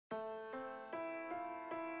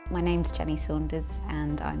My name's Jenny Saunders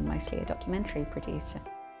and I'm mostly a documentary producer.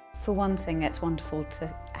 For one thing, it's wonderful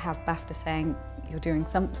to have BAFTA saying you're doing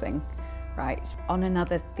something right. On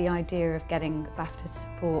another, the idea of getting BAFTA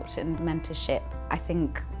support and mentorship, I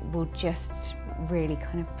think will just really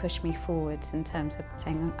kind of push me forwards in terms of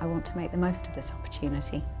saying I want to make the most of this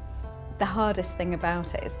opportunity. The hardest thing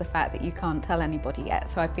about it is the fact that you can't tell anybody yet,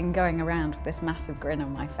 so I've been going around with this massive grin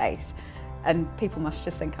on my face and people must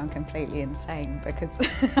just think I'm completely insane because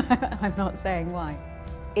I'm not saying why.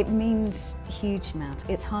 It means a huge amount.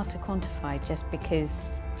 It's hard to quantify just because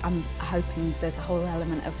I'm hoping there's a whole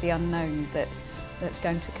element of the unknown that's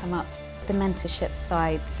going to come up. The mentorship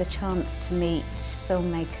side, the chance to meet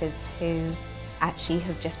filmmakers who actually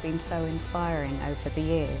have just been so inspiring over the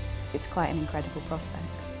years. It's quite an incredible prospect.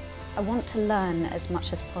 I want to learn as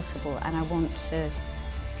much as possible and I want to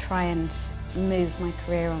try and move my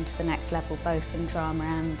career onto the next level, both in drama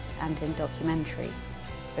and in documentary.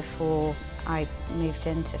 Before I moved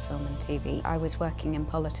into film and TV, I was working in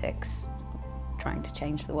politics, trying to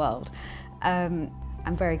change the world. I'm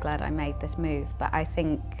very glad I made this move, but I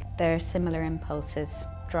think there are similar impulses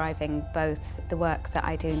driving both the work that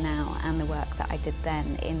I do now and the work that I did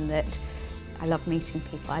then, in that I love meeting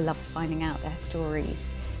people, I love finding out their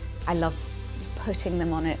stories, I love putting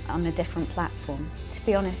them on a different platform. To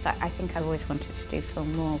be honest, I think I always wanted to do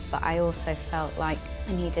film more, but I also felt like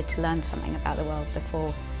I needed to learn something about the world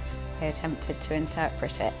before I attempted to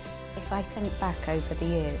interpret it. If I think back over the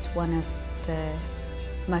years, one of the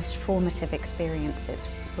most formative experiences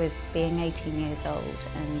was being 18 years old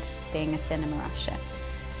and being a cinema usher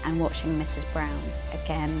and watching Mrs. Brown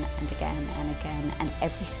again and again and again, and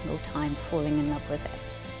every single time falling in love with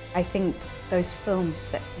it. I think those films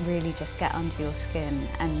that really just get under your skin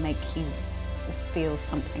and make you feel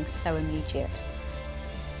something so immediate,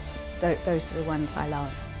 those are the ones I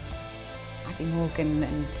love. Abby Morgan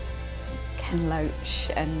and Ken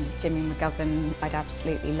Loach and Jimmy McGovern, I'd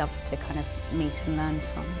absolutely love to kind of meet and learn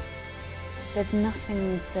from. There's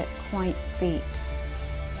nothing that quite beats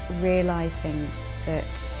realising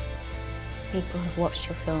that people have watched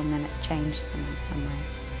your film and it's changed them in some way.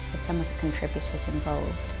 For some of the contributors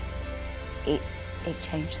involved, it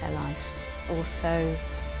changed their life. Also,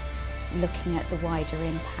 looking at the wider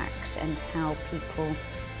impact and how people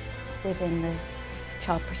within the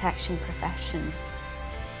child protection profession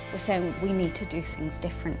were saying we need to do things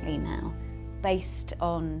differently now, based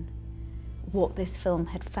on what this film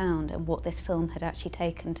had found and what this film had actually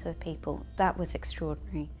taken to the people. That was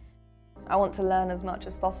extraordinary. I want to learn as much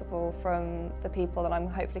as possible from the people that I'm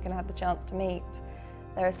hopefully going to have the chance to meet.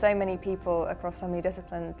 There are so many people across so many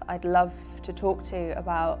disciplines I'd love to talk to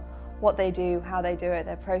about what they do, how they do it,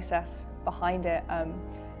 their process behind it,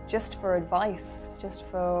 just for advice, just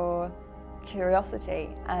for curiosity,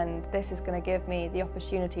 and this is going to give me the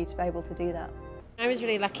opportunity to be able to do that. I was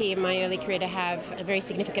really lucky in my early career to have a very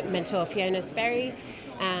significant mentor, Fiona Sperry,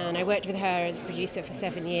 and I worked with her as a producer for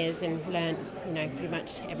 7 years and learned, pretty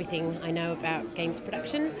much everything I know about games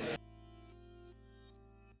production.